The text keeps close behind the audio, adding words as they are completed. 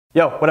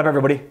Yo, what up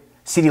everybody?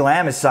 CeeDee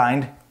Lamb is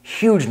signed.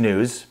 Huge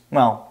news.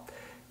 Well,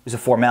 it was a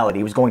formality.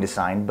 He was going to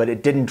sign, but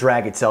it didn't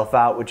drag itself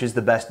out, which is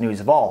the best news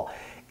of all.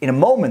 In a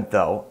moment,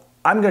 though,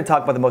 I'm going to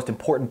talk about the most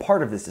important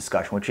part of this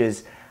discussion, which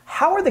is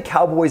how are the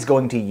Cowboys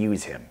going to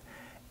use him?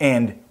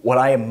 And what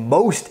I am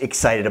most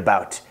excited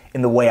about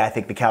in the way I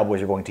think the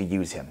Cowboys are going to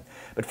use him.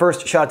 But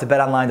first, shout out to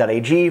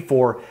betonline.ag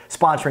for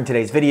sponsoring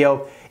today's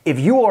video. If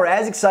you are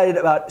as excited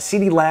about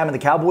CeeDee Lamb and the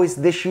Cowboys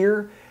this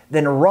year,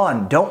 then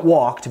run, don't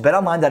walk, to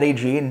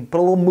betonline.ag and put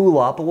a little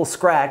moolah up, a little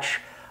scratch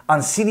on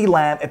CeeDee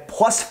Lamb at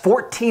plus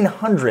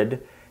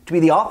 1,400 to be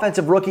the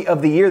offensive rookie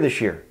of the year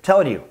this year. I'm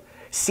telling you,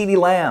 CeeDee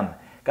Lamb,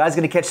 guy's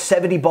going to catch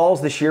 70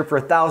 balls this year for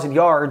 1,000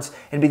 yards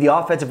and be the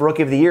offensive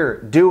rookie of the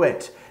year. Do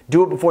it.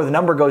 Do it before the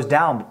number goes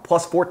down.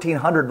 Plus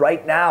 1,400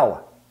 right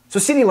now. So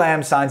CeeDee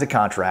Lamb signs a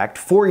contract,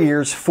 4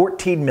 years,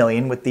 $14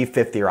 million with the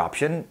fifth-year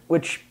option,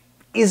 which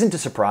isn't a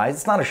surprise.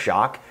 It's not a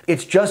shock.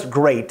 It's just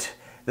great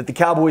that the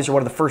Cowboys are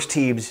one of the first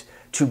teams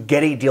to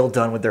get a deal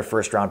done with their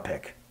first-round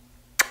pick.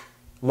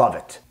 Love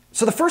it.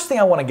 So the first thing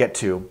I want to get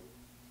to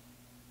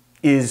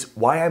is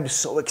why I'm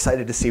so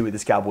excited to see what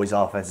this Cowboys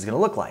offense is going to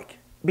look like.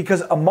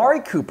 Because Amari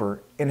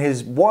Cooper, in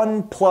his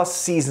 1+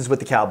 seasons with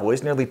the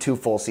Cowboys, nearly 2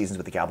 full seasons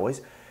with the Cowboys,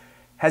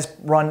 has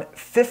run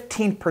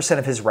 15%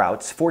 of his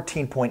routes,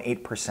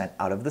 14.8%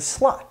 out of the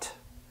slot.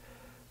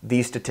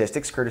 These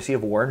statistics courtesy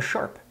of Warren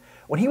Sharp.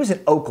 When he was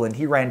in Oakland,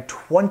 he ran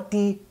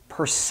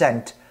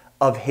 20%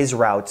 of his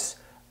routes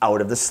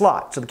out of the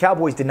slot. So the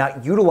Cowboys did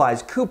not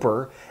utilize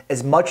Cooper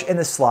as much in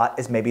the slot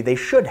as maybe they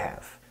should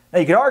have. Now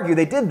you could argue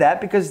they did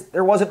that because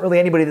there wasn't really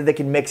anybody that they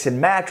can mix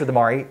and match with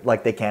Amari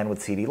like they can with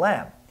CeeDee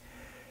Lamb.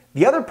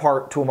 The other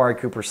part to Amari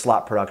Cooper's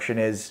slot production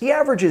is he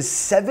averages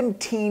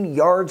 17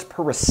 yards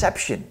per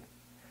reception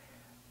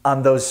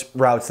on those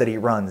routes that he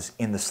runs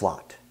in the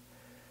slot.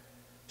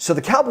 So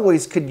the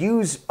Cowboys could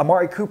use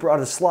Amari Cooper out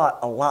of the slot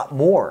a lot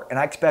more, and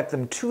I expect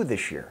them to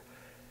this year.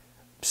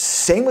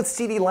 Same with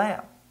CeeDee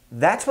Lamb.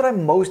 That's what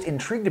I'm most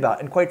intrigued about.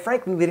 And quite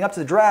frankly, leading up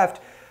to the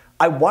draft,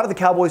 I wanted the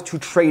Cowboys to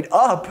trade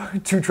up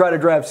to try to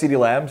draft CeeDee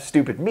Lamb.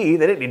 Stupid me.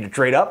 They didn't need to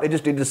trade up. They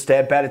just needed to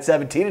stand pat at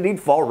 17 and he'd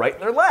fall right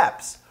in their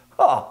laps.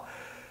 Huh.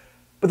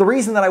 But the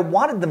reason that I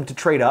wanted them to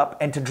trade up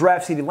and to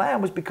draft CeeDee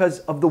Lamb was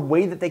because of the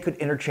way that they could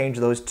interchange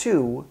those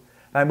two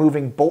by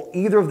moving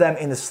either of them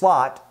in the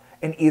slot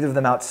and either of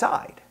them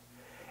outside.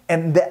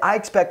 And I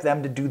expect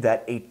them to do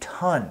that a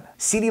ton.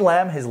 CeeDee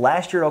Lamb, his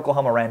last year at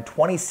Oklahoma, ran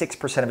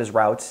 26% of his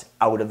routes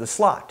out of the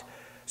slot.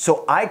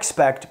 So I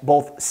expect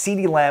both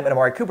CeeDee Lamb and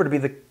Amari Cooper to be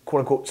the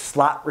quote-unquote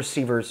slot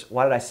receivers.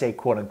 Why did I say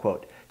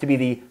quote-unquote? To be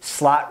the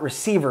slot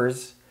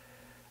receivers.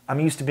 I'm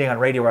used to being on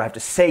radio where I have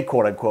to say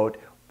quote-unquote,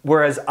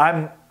 whereas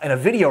I'm in a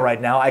video right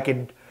now, I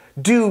can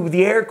do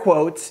the air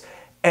quotes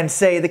and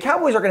say the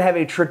Cowboys are going to have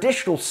a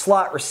traditional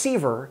slot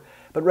receiver,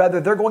 but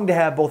rather they're going to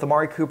have both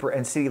Amari Cooper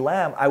and CeeDee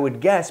Lamb, I would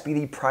guess, be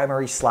the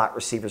primary slot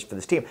receivers for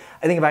this team.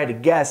 I think if I had to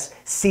guess,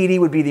 CeeDee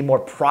would be the more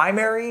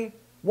primary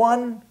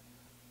one.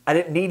 I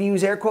didn't need to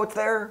use air quotes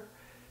there,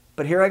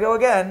 but here I go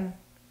again.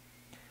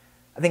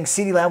 I think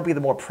CeeDee Lamb would be the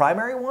more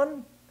primary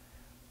one,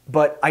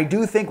 but I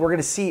do think we're going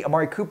to see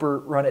Amari Cooper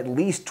run at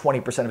least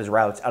 20% of his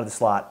routes out of the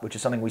slot, which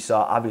is something we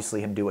saw,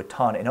 obviously, him do a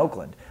ton in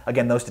Oakland.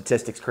 Again, those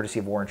statistics courtesy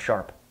of Warren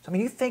Sharp. So, I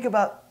mean, you think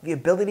about the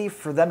ability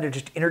for them to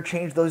just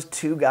interchange those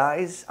two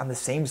guys on the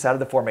same side of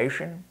the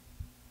formation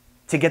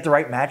to get the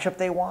right matchup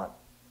they want.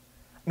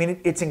 I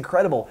mean, it's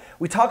incredible.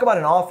 We talk about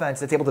an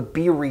offense that's able to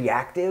be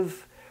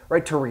reactive,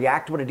 right? To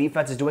react to what a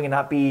defense is doing and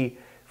not be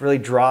really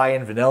dry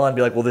and vanilla and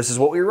be like, well, this is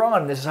what we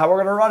run. This is how we're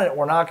going to run it.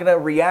 We're not going to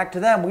react to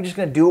them. We're just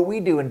going to do what we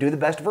do and do the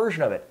best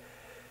version of it.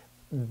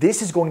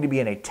 This is going to be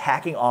an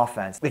attacking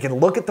offense. They can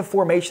look at the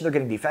formation they're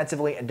getting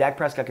defensively, and Dak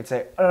Prescott could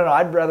say, oh, no,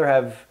 I'd rather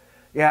have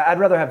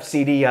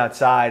CeeDee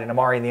outside and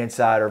Amari on the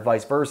inside or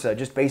vice versa,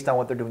 just based on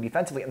what they're doing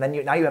defensively. And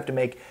then now you have to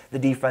make the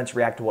defense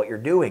react to what you're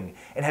doing.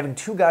 And having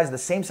two guys on the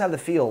same side of the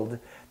field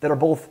that are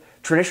both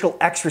traditional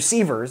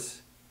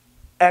X-receivers,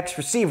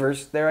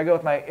 there I go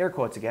with my air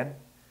quotes again,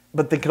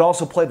 but they could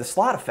also play the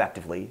slot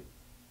effectively.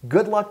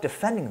 Good luck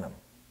defending them.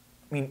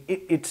 I mean,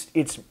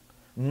 it's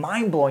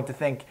mind-blowing to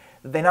think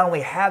that they not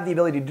only have the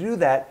ability to do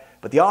that,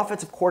 but the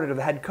offensive coordinator,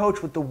 the head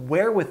coach, with the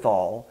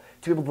wherewithal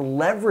to be able to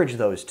leverage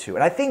those two.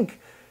 And I think,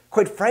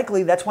 quite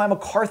frankly, that's why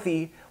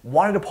McCarthy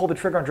wanted to pull the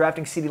trigger on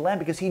drafting CeeDee Lamb,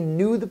 because he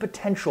knew the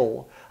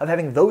potential of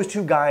having those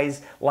two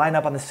guys line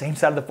up on the same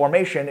side of the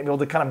formation and be able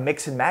to kind of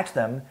mix and match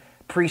them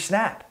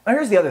pre-snap. Now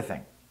here's the other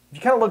thing. If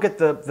you kind of look at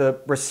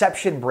the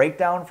reception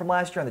breakdown from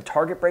last year and the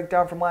target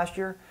breakdown from last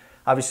year,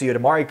 obviously you had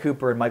Amari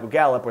Cooper and Michael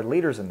Gallup were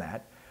leaders in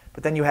that,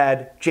 but then you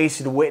had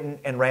Jason Witten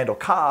and Randall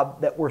Cobb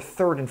that were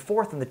 3rd and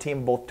 4th in the team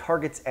in both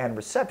targets and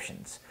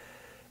receptions.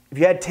 If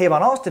you add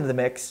Tavon Austin to the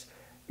mix,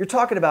 you're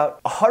talking about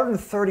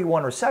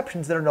 131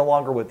 receptions that are no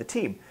longer with the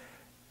team.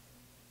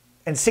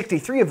 And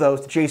 63 of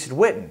those to Jason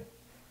Witten.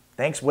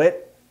 Thanks,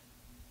 Witt.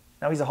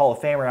 Now he's a Hall of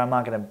Famer. I'm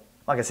not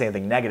gonna say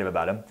anything negative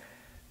about him.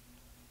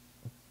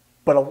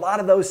 But a lot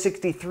of those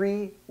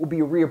 63 will be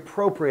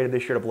reappropriated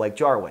this year to Blake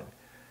Jarwin.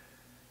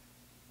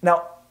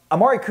 Now,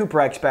 Amari Cooper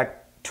I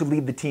expect to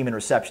lead the team in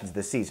receptions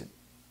this season.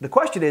 The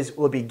question is,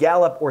 will it be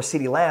Gallup or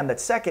CeeDee Lamb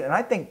that's second? And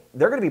I think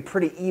they're going to be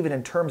pretty even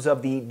in terms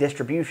of the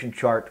distribution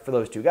chart for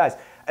those two guys.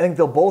 I think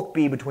they'll both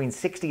be between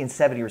 60 and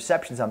 70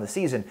 receptions on the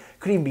season.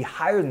 Could even be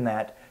higher than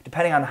that,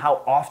 depending on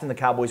how often the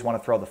Cowboys want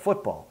to throw the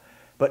football.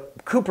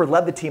 But Cooper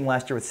led the team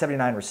last year with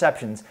 79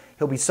 receptions.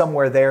 He'll be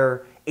somewhere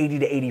there, 80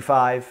 to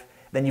 85.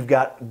 Then you've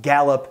got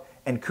Gallup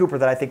and Cooper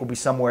that I think will be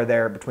somewhere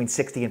there between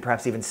 60 and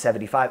perhaps even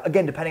 75.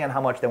 Again, depending on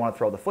how much they want to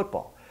throw the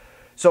football.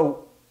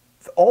 So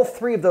all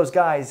three of those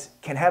guys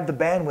can have the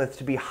bandwidth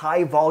to be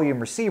high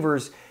volume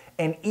receivers,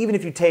 and even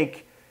if you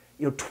take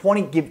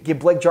 20, give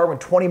Blake Jarwin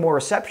 20 more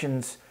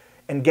receptions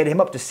and get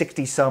him up to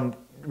 60 some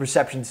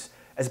receptions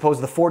as opposed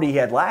to the 40 he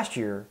had last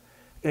year,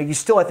 you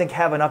still I think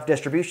have enough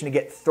distribution to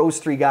get those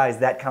three guys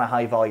that kind of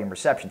high volume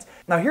receptions.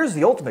 Now here's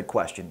the ultimate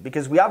question,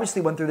 because we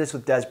obviously went through this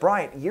with Dez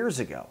Bryant years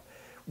ago.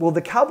 Will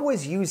the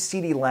Cowboys use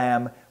CeeDee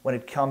Lamb when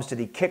it comes to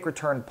the kick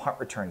return, punt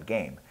return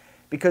game?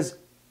 Because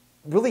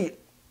really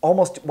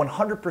almost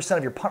 100%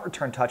 of your punt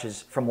return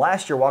touches from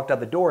last year walked out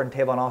the door in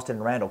Tavon Austin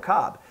and Randall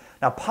Cobb.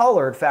 Now,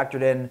 Pollard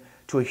factored in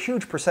to a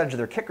huge percentage of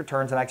their kick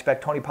returns, and I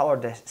expect Tony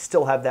Pollard to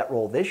still have that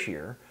role this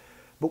year.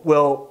 But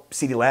will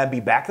CeeDee Lamb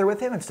be back there with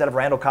him instead of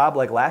Randall Cobb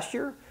like last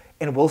year?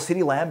 And will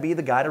CeeDee Lamb be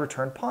the guy to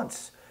return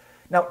punts?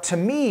 Now, to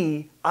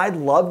me, I'd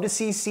love to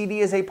see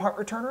CeeDee as a punt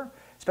returner,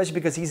 especially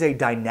because he's a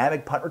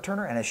dynamic punt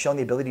returner and has shown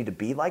the ability to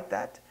be like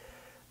that.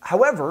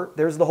 However,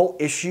 there's the whole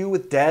issue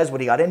with Dez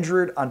when he got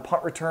injured on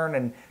punt return,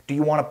 and do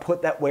you want to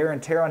put that wear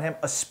and tear on him,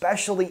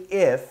 especially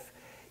if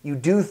you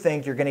do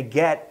think you're going to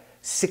get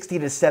 60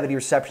 to 70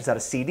 receptions out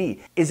of CeeDee?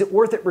 Is it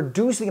worth it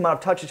reducing the amount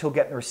of touches he'll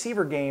get in the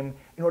receiver game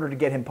in order to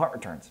get him punt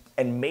returns?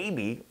 And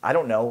maybe, I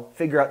don't know,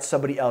 figure out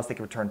somebody else that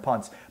can return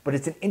punts. But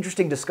it's an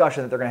interesting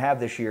discussion that they're going to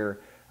have this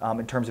year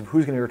in terms of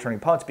who's going to be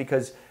returning punts,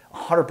 because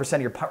 100%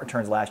 of your punt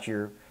returns last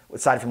year,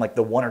 aside from like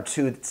the one or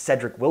two that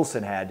Cedric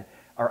Wilson had,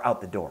 are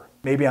out the door.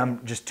 Maybe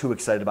I'm just too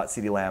excited about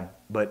CeeDee Lamb,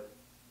 but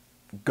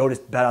go to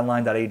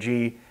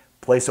betonline.ag,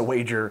 place a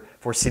wager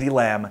for CeeDee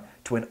Lamb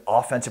to win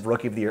Offensive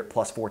Rookie of the Year at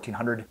plus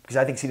 1,400, because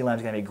I think CeeDee Lamb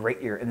is going to have a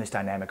great year in this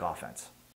dynamic offense.